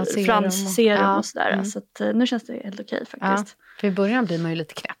fransserum och sådär. Så att, nu känns det helt okej faktiskt. För i början blir man ju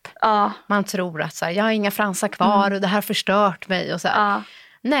lite knäpp. Man tror att så här, jag har inga fransar kvar och det här förstört mig. Och så här.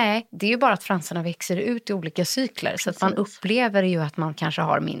 Nej, det är ju bara att fransarna växer ut i olika cykler. Så att man upplever ju att man kanske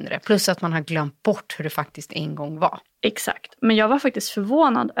har mindre. Plus att man har glömt bort hur det faktiskt en gång var. Exakt. Men jag var faktiskt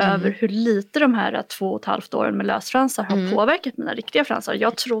förvånad över hur lite de här 2,5 åren med lösfransar har påverkat mina riktiga fransar.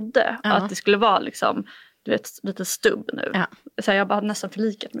 Jag trodde att det skulle vara liksom, du vet, lite stubb nu. Så jag bara nästan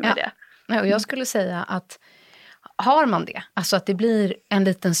förlikat mig med det. Ja, och jag skulle säga att har man det, alltså att det blir en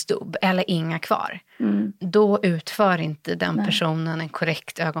liten stubb eller inga kvar, då utför inte den personen en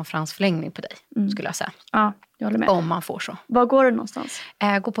korrekt ögonfransförlängning på dig, skulle jag säga. Ja, jag håller med. Om man får så. Var går du någonstans?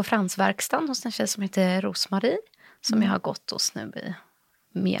 Jag går på fransverkstan hos en tjej som heter Rosmarie, som jag har gått hos nu i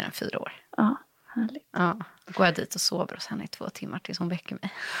mer än 4 år. Ja, härligt. Ja, då går jag dit och sover hos henne i 2 timmar tills hon väcker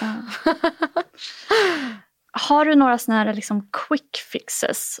mig. Har du några såna här liksom quick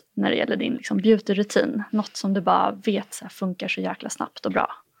fixes när det gäller din liksom beauty-rutin? Något som du bara vet så här, funkar så jäkla snabbt och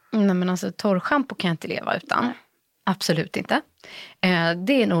bra? Nej, men alltså torrschampo kan jag inte leva utan. Nej. Absolut inte.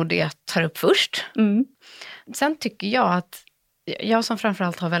 Det är nog det jag tar upp först. Sen tycker jag att jag som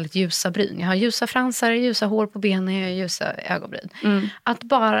framförallt har väldigt ljusa bryn. Jag har ljusa fransar, ljusa hår på benen, jag har ljusa ögonbryn. Att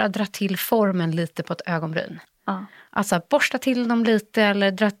bara dra till formen lite på ett ögonbryn. Alltså borsta till dem lite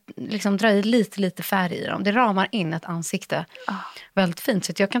eller dra i lite färg i dem. Det ramar in ett ansikte väldigt fint.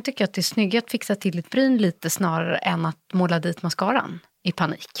 Så jag kan tycka att det är snyggt att fixa till ett bryn lite snarare än att måla dit mascaran i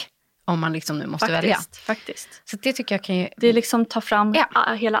panik. Om man liksom nu måste välja. Faktiskt. Så det tycker jag kan ju... Det är liksom ta fram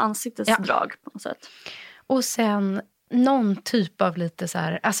hela ansiktets drag på något sätt. Och sen någon typ av lite så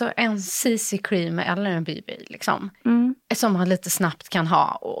här, alltså en CC cream eller en BB liksom. Som man lite snabbt kan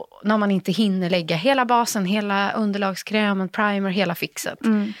ha. Och när man inte hinner lägga hela basen, hela underlagskrämen, primer, hela fixet.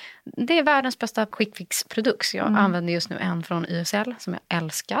 Det är världens bästa quick fix produkt. Jag använder just nu en från YSL som jag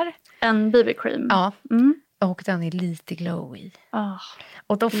älskar. En BB cream? Ja. Och den är lite glowy.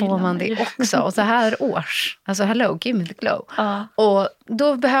 Och då får man det också. Och så här års. Alltså hello, give me the glow. Och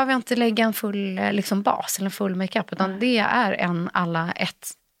då behöver jag inte lägga en full liksom, bas eller en full makeup. Utan det är en alla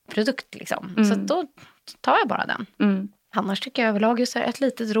ett produkt liksom. Så då tar jag bara den. Annars tycker jag överlag just ett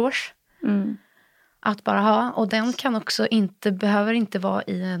litet rouge. Att bara ha. Och den kan också behöver inte vara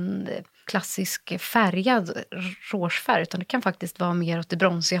i en klassisk färgad rougefärg. Utan det kan faktiskt vara mer åt det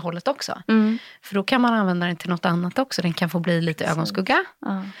bronsiga hållet också. För då kan man använda den till något annat också. Den kan få bli lite ögonskugga.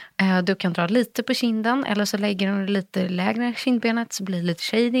 Du kan dra lite på kinden. Eller så lägger du lite lägre kindbenet så blir det lite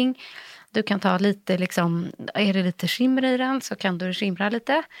shading. Du kan ta lite liksom, är det lite skimmer i den så kan du skimra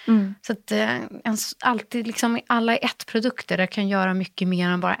lite. Så att alltid liksom alla ett produkter där kan göra mycket mer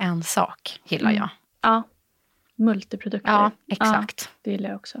än bara en sak, gillar jag. Ja, multiprodukter. Ja, exakt. Ja, det gillar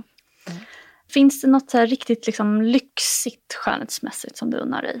jag också. Finns det något så här riktigt liksom lyxigt skönhetsmässigt som du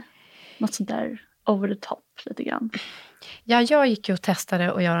unnar dig? Något sånt där over the top lite grann? Ja, jag gick ju och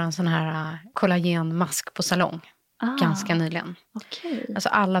testade att göra en sån här kollagenmask på salong. Ganska nyligen. Okay. Alltså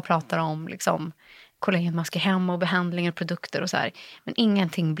alla pratar om liksom kollagenmasker hemma och behandlingar, produkter och så här. Men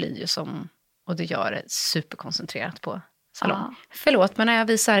ingenting blir ju som, och det gör det superkoncentrerat på salong. Förlåt, men när jag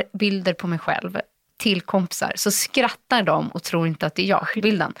visar bilder på mig själv till kompisar så skrattar de och tror inte att det är jag i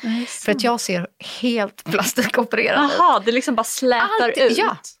bilden. För att jag ser helt plastikopererad ut. Jaha, det liksom bara slätar ut.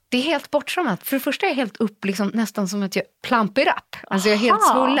 Ja, det är helt bortskämmat. För det första är jag helt upp liksom, nästan som att jag plampar upp. Alltså jag är helt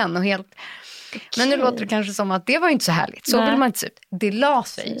svullen och helt... Men nu låter det kanske som att det var inte så härligt. Så vill man inte se ut. Det la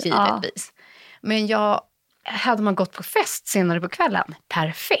sig givetvis. Men hade man gått på fest senare på kvällen,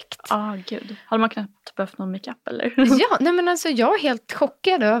 perfekt. Gud. Hade man knappt behövt någon makeup eller? Ja, nej men alltså jag är helt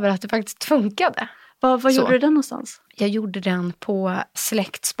chockad över att det faktiskt funkade. Vad gjorde du den någonstans? Jag gjorde den på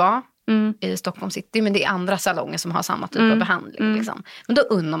Släktspa i Stockholm city. Men det är andra salonger som har samma typ av behandling. Liksom. Men då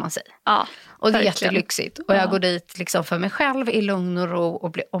unnar man sig. Och det är jättelyxigt. Och jag går dit liksom för mig själv i lugn och ro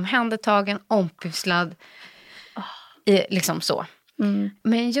och blir omhändertagen, ompysslad. Liksom så.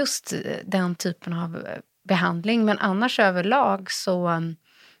 Men just den typen av behandling. Men annars överlag så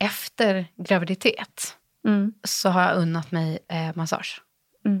efter graviditet så har jag unnat mig massage.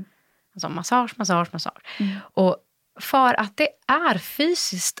 Alltså massage. Och för att det är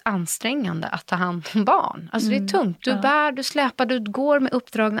fysiskt ansträngande att ta hand om barn. Alltså det är tungt. Du bär, du släpar, du går med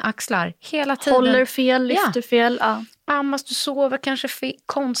uppdragna axlar hela tiden. Håller fel, lyfter fel. Ammas, du sover kanske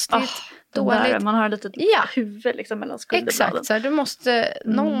konstigt, dåligt. Man har ett litet huvud liksom mellan skulderbladen. Exakt, så här,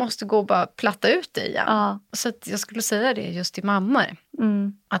 någon måste gå och bara platta ut det igen. Så att jag skulle säga det just till mammor.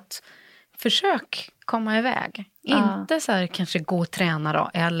 Att försök komma iväg. Inte så här kanske gå och träna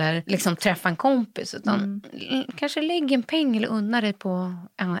då, eller liksom träffa en kompis, utan kanske lägg en peng eller unna dig på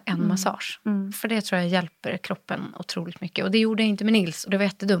en massage. För det tror jag hjälper kroppen otroligt mycket. Och det gjorde jag inte med Nils och det var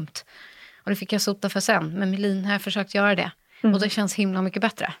jättedumt. Och det fick jag sota för sen. Men med Lin har jag försökt göra det. Och det känns himla mycket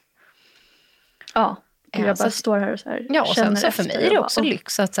bättre. Jag bara står här och så här. Ja, och sen så för mig är det också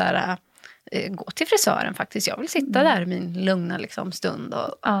lyx att så här, gå till frisören faktiskt. Jag vill sitta där i min lugna liksom, stund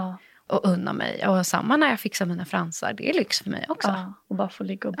och unna mig. Och samma när jag fixar mina fransar. Det är lyx för mig också. Och bara få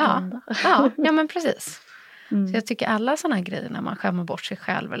ligga och blanda. Ja, men precis. Så jag tycker alla såna här grejer när man skämmer bort sig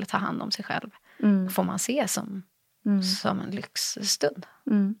själv eller tar hand om sig själv får man se som en lyxstund.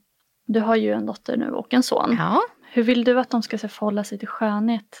 Du har ju en dotter nu och en son. Ja. Hur vill du att de ska förhålla sig till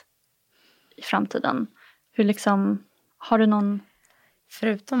skönhet i framtiden? Hur liksom, har du någon...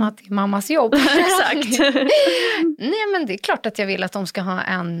 Förutom att det är mammas jobb. Exakt. Nej, men det är klart att jag vill att de ska ha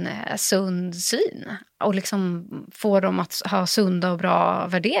en sund syn. Och liksom få dem att ha sunda och bra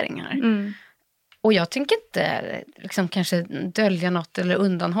värderingar. Och jag tänker inte liksom kanske dölja något eller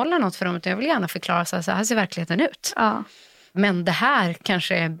undanhålla något för dem. Utan jag vill gärna förklara så här ser verkligheten ut. Men det här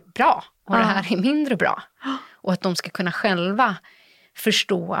kanske är bra. Och det här är mindre bra. Och att de ska kunna själva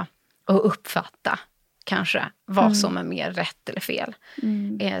förstå och uppfatta kanske vad som är mer rätt eller fel.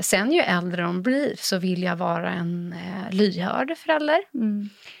 Sen ju äldre de blir så vill jag vara en lyhörd förälder.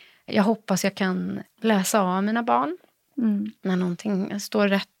 Jag hoppas jag kan läsa av mina barn. När någonting står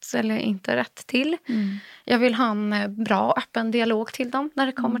rätt eller inte rätt till. Jag vill ha en bra öppen dialog till dem när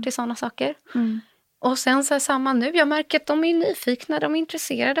det kommer till sådana saker. Och sen så är samma nu. Jag märker att de är nyfikna, de är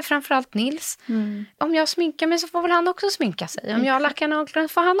intresserade, framförallt Nils. Om jag sminkar mig så får väl han också sminka sig. Om jag lackar naglarna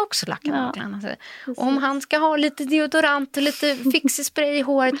får han också lacka naglarna. Och om han ska ha lite deodorant och lite fixig spray i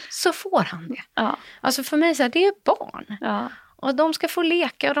håret så får han det. Alltså för mig så här, det är barn. Och de ska få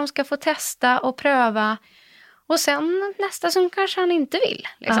leka och de ska få testa och pröva. Och sen nästa som kanske han inte vill.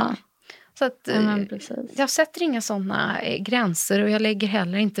 Liksom. Så att jag sätter inga sådana gränser och jag lägger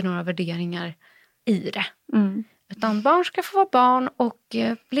heller inte några värderingar i det. Utan barn ska få vara barn och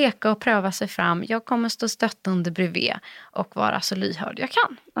leka och pröva sig fram. Jag kommer stå stöttande bredvid och vara så lyhörd jag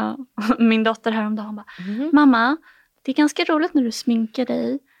kan. Min dotter häromdagen bara, mamma, det är ganska roligt när du sminkar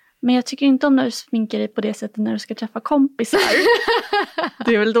dig. Men jag tycker inte om när du sminkar dig på det sättet när du ska träffa kompisar.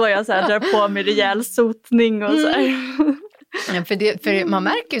 Det är väl då jag så här, drar på mig rejäl sotning och så här. Ja, för man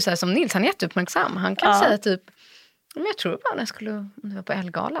märker ju så här som Nils, han är jätteuppmärksam. Han kan säga typ, men jag tror bara när jag skulle, om det var på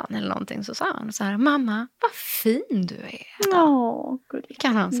Elgalan eller någonting, så sa han så här, mamma, vad fin du är.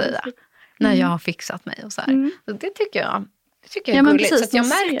 Kan han säga. När jag har fixat mig och så här. Så det tycker jag är gulligt. Precis, så att jag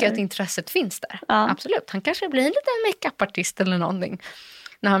märker att intresset finns där. Absolut, han kanske blir en liten make-up-artist eller någonting.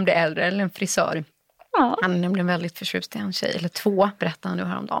 När han blir äldre, eller en frisör. Han är nämligen väldigt förtjust i en tjej. Eller 2, berättade han nu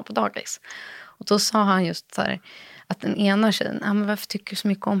häromdagen på dagis. Och då sa han just så här, att den ena tjejen, men varför tycker du så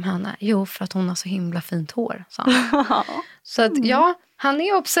mycket om henne? Jo, för att hon har så himla fint hår, sa han. Så att han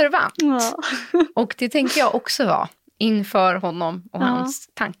är observant. Och det tänker jag också vara inför honom och hans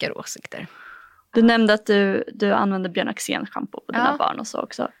tankar och åsikter. Du nämnde att du använder Björn Axén-shampoo på dina barn och så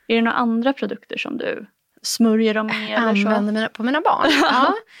också. Är det några andra produkter som du smörjer dem med? Använder på mina barn?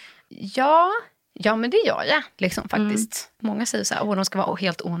 Ja, men det gör jag liksom faktiskt. Många säger så här, de ska vara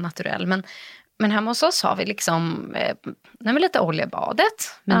helt onaturell. Men hemma hos oss har vi liksom lite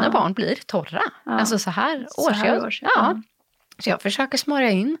oljebadet. Mina barn blir torra. Alltså så här års. Så jag försöker smörja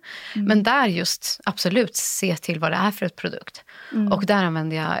in. Men där just absolut se till vad det är för ett produkt. Och där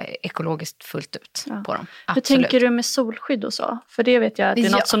använder jag ekologiskt fullt ut på dem. Absolut. Hur tänker du med solskydd och så? För det vet jag att det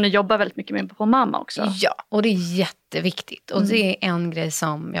är något som ni jobbar väldigt mycket med på mamma också. Ja, och det är jätteviktigt. Och det är en grej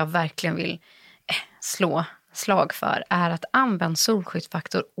som jag verkligen vill slå slag för, är att använda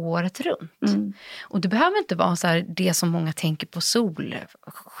solskyddsfaktor året runt. Och det behöver inte vara så här, det som många tänker på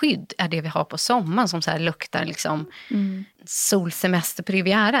solskydd är det vi har på sommaren som så här luktar liksom solsemester på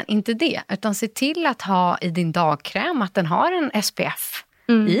Rivieran. Inte det, utan se till att ha i din dagkräm att den har en SPF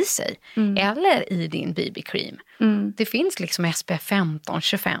i sig. Eller i din BB-cream. Det finns liksom SPF 15,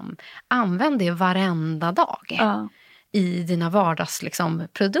 25. Använd det varenda dag. I dina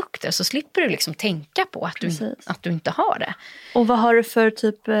vardagsprodukter så slipper du liksom tänka på att du inte har det. Och vad har du för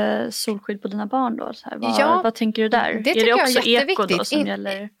typ solskydd på dina barn då? Så här, vad tänker du där? Det är det också jag är eko då som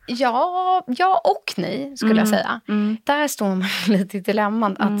gäller? Ja och nej skulle jag säga. Där står man lite i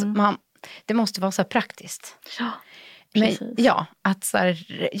dilemman att det måste vara så här praktiskt. Men, att så här,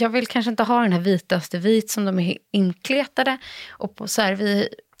 jag vill kanske inte ha den här vitaste vit som de är inkletade och på så här, vi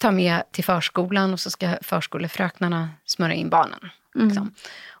tar med till förskolan och så ska förskolefröknarna smörja in barnen. Liksom.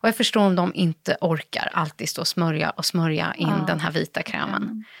 Och jag förstår om de inte orkar alltid stå och smörja in den här vita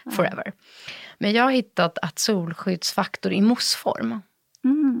krämen forever. Men jag har hittat att solskyddsfaktor i moussform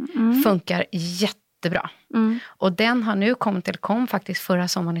funkar jättebra. Och den har nu kom faktiskt förra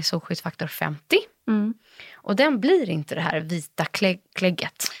sommaren i solskyddsfaktor 50. Och den blir inte det här vita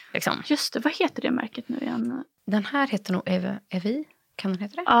klägget. Liksom. Just det, vad heter det märket nu igen? Den här heter nog Evi. Kan den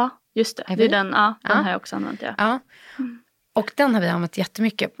heta det? Ja, just det. Det är den, den har jag också använt. Och den har vi använt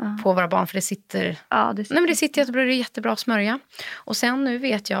jättemycket på våra barn. För det sitter, det sitter jättebra, det är jättebra att smörja. Och sen nu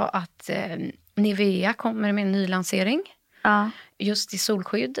vet jag att Nivea kommer med en ny lansering. Just i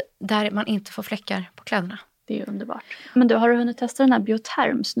solskydd. Där man inte får fläckar på kläderna. Det är underbart. Men du, har du hunnit testa den här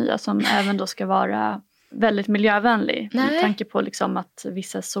Bioterms nya som även då ska vara väldigt miljövänlig? Nej. Med tanke på liksom att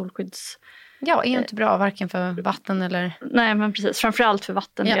vissa solskydds... Ja, är inte bra varken för vatten eller... Nej, men precis. Framförallt för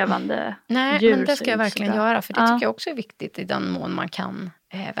vattenlevande djur. Nej, men det ska jag verkligen göra. För det tycker jag också är viktigt i den mån man kan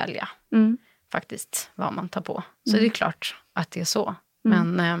välja. Faktiskt vad man tar på. Så det är klart att det är så.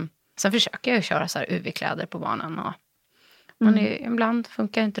 Men sen försöker jag köra så här UV-kläder på barnen. Och, men ibland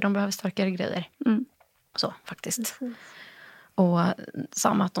funkar inte, de behöver starkare grejer. Så faktiskt. Och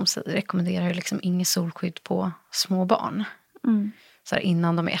samma att de rekommenderar ju liksom inget solskydd på små barn. Så här,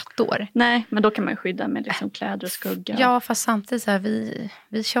 innan de är 1 år. Nej, men då kan man ju skydda med liksom kläder och skugga. Ja, fast samtidigt så här,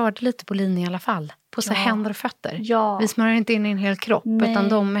 vi körde lite på linje i alla fall. På så här händer och fötter. Ja. Vi smörjer inte in i en hel kropp. Nej. Utan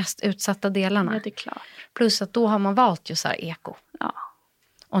de mest utsatta delarna. Ja, det är klart. Plus att då har man valt ju så här eko. Ja.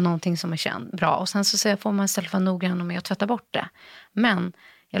 och någonting som är bra. Och sen så får man istället vara noggrann med att tvätta bort det. Men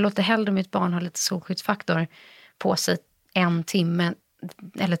jag låter hellre mitt barn ha lite solskyddsfaktor på sig 1 timme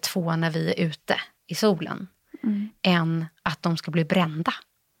eller 2 när vi är ute i solen. Än att de ska bli brända.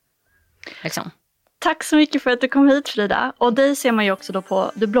 Liksom. Tack så mycket för att du kom hit, Frida. Och dig ser man ju också då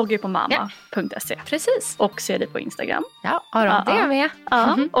på, du bloggar ju på mamma.se. Precis. Och ser dig på Instagram. Ja, det är med.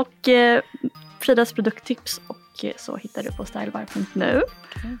 Ja, och Fridas produkttips och så hittar du på stylebar.nu.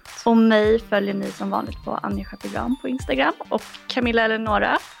 Och mig följer ni som vanligt på Anja Schappigran på Instagram. Och Camilla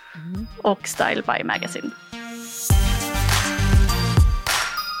Eleonora och Style by Magazine.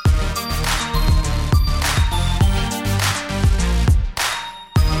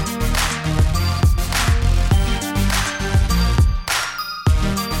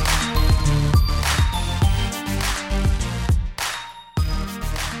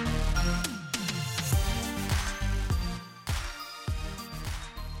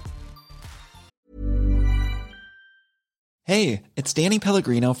 Hey, it's Danny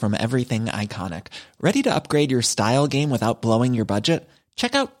Pellegrino from Everything Iconic. Ready to upgrade your style game without blowing your budget?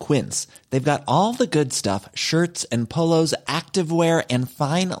 Check out Quince. They've got all the good stuff, shirts and polos, activewear, and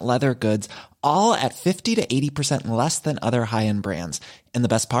fine leather goods, all at 50 to 80% less than other high-end brands. And the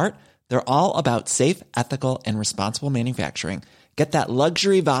best part? They're all about safe, ethical, and responsible manufacturing. Get that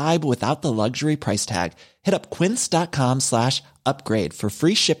luxury vibe without the luxury price tag. Hit up quince.com/upgrade for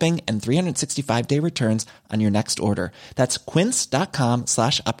free shipping and 365-day returns on your next order. That's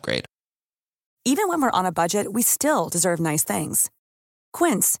quince.com/upgrade. Even when we're on a budget, we still deserve nice things.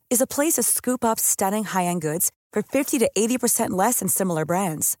 Quince is a place to scoop up stunning high-end goods for 50 to 80% less than similar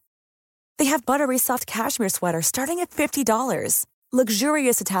brands. They have buttery soft cashmere sweaters starting at $50,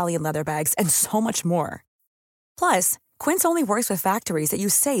 luxurious Italian leather bags, and so much more. Plus, Quince only works with factories that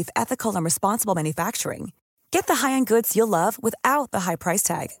use safe, ethical, and responsible manufacturing. Get the high-end goods you'll love without the high price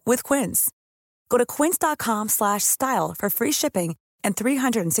tag with Quince. Go to quince.com/style for free shipping and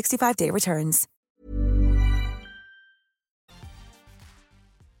 365-day returns.